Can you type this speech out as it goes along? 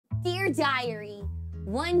Dear Diary,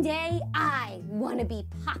 one day I want to be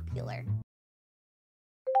popular.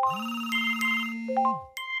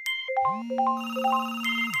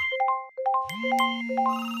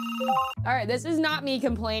 All right, this is not me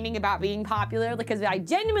complaining about being popular because I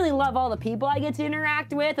genuinely love all the people I get to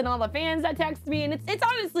interact with and all the fans that text me, and it's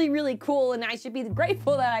honestly really cool, and I should be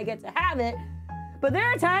grateful that I get to have it. But there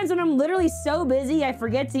are times when I'm literally so busy I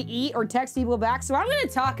forget to eat or text people back, so I'm gonna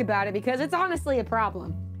talk about it because it's honestly a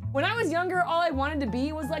problem. When I was younger, all I wanted to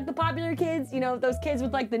be was like the popular kids, you know, those kids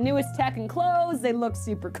with like the newest tech and clothes. They looked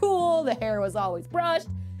super cool, the hair was always brushed.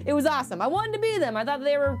 It was awesome. I wanted to be them. I thought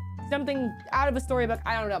they were something out of a storybook.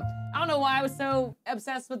 I don't know. I don't know why I was so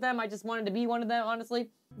obsessed with them. I just wanted to be one of them, honestly.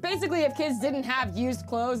 Basically, if kids didn't have used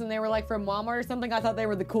clothes and they were like from Walmart or something, I thought they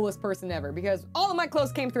were the coolest person ever because all of my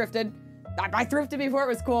clothes came thrifted. I thrifted before it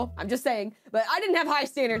was cool, I'm just saying, but I didn't have high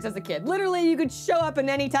standards as a kid. Literally, you could show up in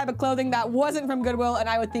any type of clothing that wasn't from Goodwill and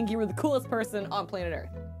I would think you were the coolest person on planet Earth.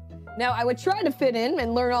 Now, I would try to fit in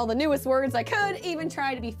and learn all the newest words I could, even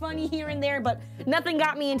try to be funny here and there, but nothing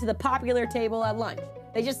got me into the popular table at lunch.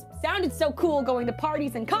 They just sounded so cool going to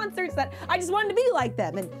parties and concerts that I just wanted to be like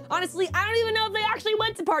them. And honestly, I don't even know if they actually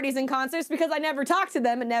went to parties and concerts because I never talked to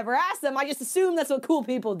them and never asked them. I just assumed that's what cool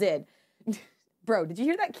people did. Bro, did you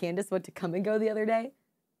hear that Candace went to Come and Go the other day?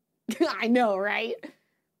 I know, right?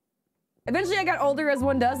 Eventually, I got older as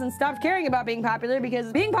one does and stopped caring about being popular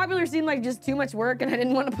because being popular seemed like just too much work and I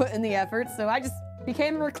didn't want to put in the effort, so I just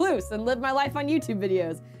became a recluse and lived my life on YouTube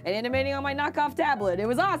videos and animating on my knockoff tablet. It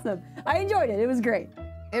was awesome. I enjoyed it. It was great.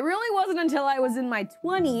 It really wasn't until I was in my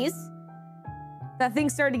 20s that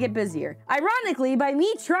things started to get busier. Ironically, by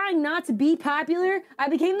me trying not to be popular, I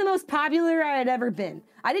became the most popular I had ever been.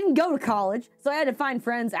 I didn't go to college, so I had to find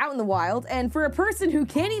friends out in the wild, and for a person who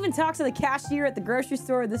can't even talk to the cashier at the grocery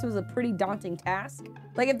store, this was a pretty daunting task.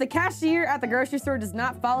 Like, if the cashier at the grocery store does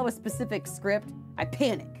not follow a specific script, I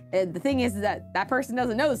panic. And the thing is that that person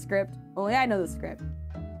doesn't know the script, only I know the script.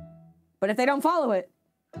 But if they don't follow it,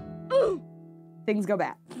 things go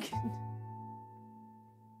bad.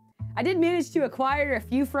 I did manage to acquire a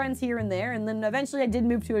few friends here and there, and then eventually I did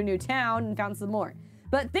move to a new town and found some more.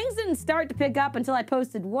 But things didn't start to pick up until I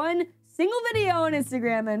posted one single video on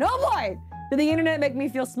Instagram, and oh boy, did the internet make me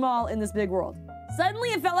feel small in this big world. Suddenly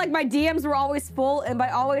it felt like my DMs were always full, and by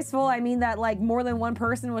always full, I mean that like more than one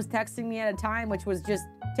person was texting me at a time, which was just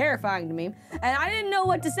terrifying to me. And I didn't know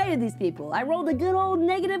what to say to these people. I rolled a good old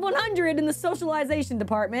 -100 in the socialization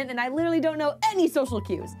department, and I literally don't know any social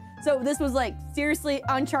cues. So this was like seriously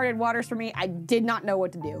uncharted waters for me. I did not know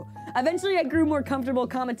what to do. Eventually I grew more comfortable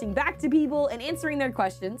commenting back to people and answering their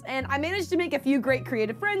questions, and I managed to make a few great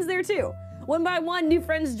creative friends there too. One by one, new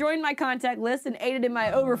friends joined my contact list and aided in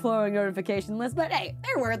my overflowing notification list, but hey,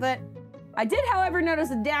 they're worth it. I did, however,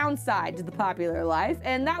 notice a downside to the popular life,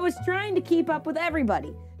 and that was trying to keep up with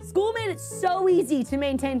everybody. School made it so easy to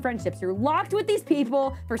maintain friendships. You're locked with these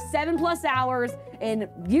people for 7+ hours in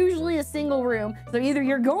usually a single room, so either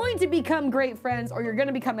you're going to become great friends or you're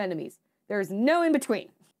gonna become enemies. There's no in between.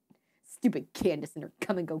 Stupid Candace and her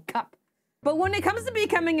Come and Go cup. But when it comes to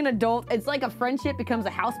becoming an adult, it's like a friendship becomes a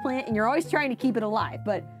houseplant and you're always trying to keep it alive.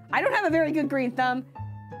 But I don't have a very good green thumb,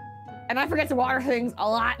 and I forget to water things a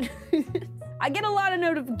lot. I get a lot of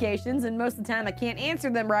notifications, and most of the time I can't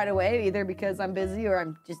answer them right away, either because I'm busy or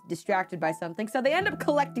I'm just distracted by something, so they end up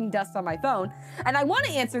collecting dust on my phone, and I want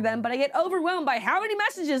to answer them, but I get overwhelmed by how many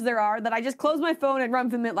messages there are that I just close my phone and run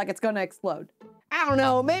from it like it's gonna explode. I don't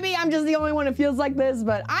know, maybe I'm just the only one who feels like this,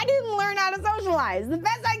 but I didn't learn how to socialize. The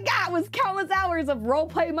best I got was countless hours of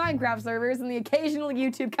roleplay Minecraft servers and the occasional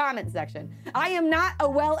YouTube comment section. I am not a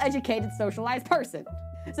well-educated, socialized person.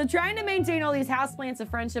 So trying to maintain all these houseplants of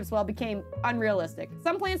friendships became unrealistic.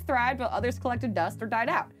 Some plants thrived while others collected dust or died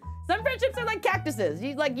out. Some friendships are like cactuses.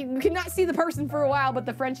 You cannot see the person for a while, but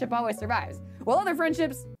the friendship always survives. While other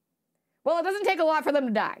friendships, well, it doesn't take a lot for them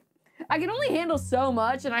to die. I can only handle so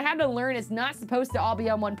much, and I had to learn it's not supposed to all be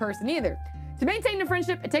on one person either. To maintain a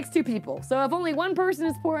friendship, it takes two people. So if only one person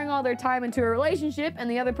is pouring all their time into a relationship and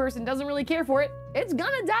the other person doesn't really care for it, it's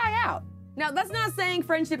gonna die out. Now, that's not saying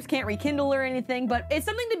friendships can't rekindle or anything, but it's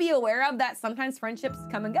something to be aware of that sometimes friendships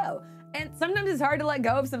come and go. And sometimes it's hard to let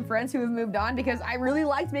go of some friends who have moved on because I really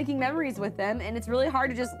liked making memories with them, and it's really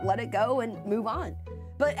hard to just let it go and move on.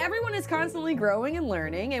 But everyone is constantly growing and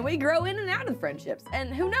learning, and we grow in and out of friendships.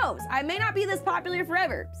 And who knows, I may not be this popular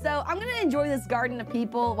forever. So I'm gonna enjoy this garden of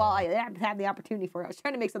people while I have the opportunity for it. I was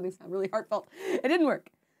trying to make something sound really heartfelt. It didn't work.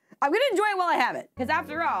 I'm gonna enjoy it while I have it, because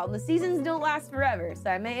after all, the seasons don't last forever,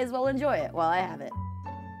 so I may as well enjoy it while I have it.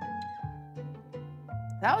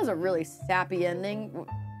 That was a really sappy ending.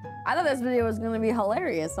 I thought this video was gonna be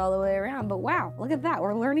hilarious all the way around, but wow, look at that.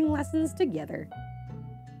 We're learning lessons together.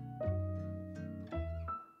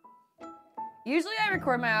 Usually I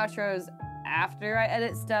record my outros after I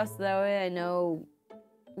edit stuff, so that way I know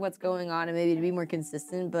what's going on and maybe to be more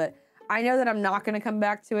consistent, but I know that I'm not gonna come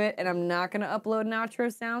back to it and I'm not gonna upload an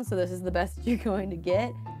outro sound, so this is the best you're going to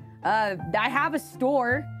get. I have a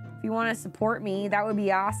store. If you wanna support me, that would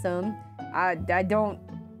be awesome. I don't,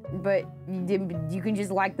 but you can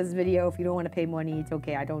just like this video if you don't wanna pay money. It's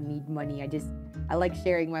okay, I don't need money. I like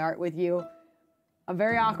sharing my art with you. I'm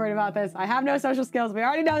very awkward about this. I have no social skills. We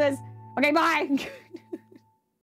already know this. Okay, bye.